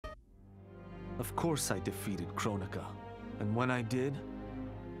Of course I defeated Kronika, and when I did,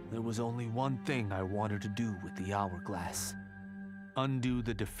 there was only one thing I wanted to do with the hourglass. Undo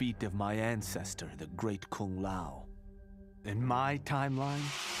the defeat of my ancestor, the Great Kung Lao. In my timeline,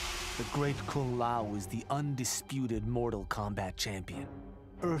 the Great Kung Lao is the undisputed Mortal Kombat champion.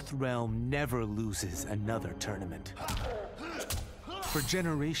 Earthrealm never loses another tournament. For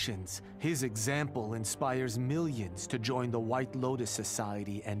generations, his example inspires millions to join the White Lotus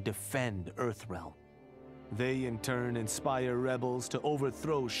Society and defend Earthrealm. They in turn inspire rebels to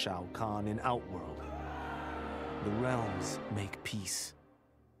overthrow Shao Kahn in Outworld. The realms make peace.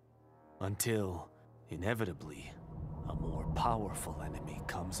 Until, inevitably, a more powerful enemy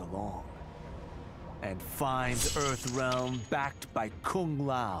comes along and finds Earthrealm backed by Kung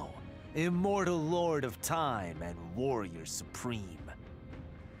Lao, immortal lord of time and warrior supreme.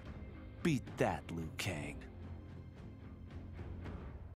 Beat that, Liu Kang.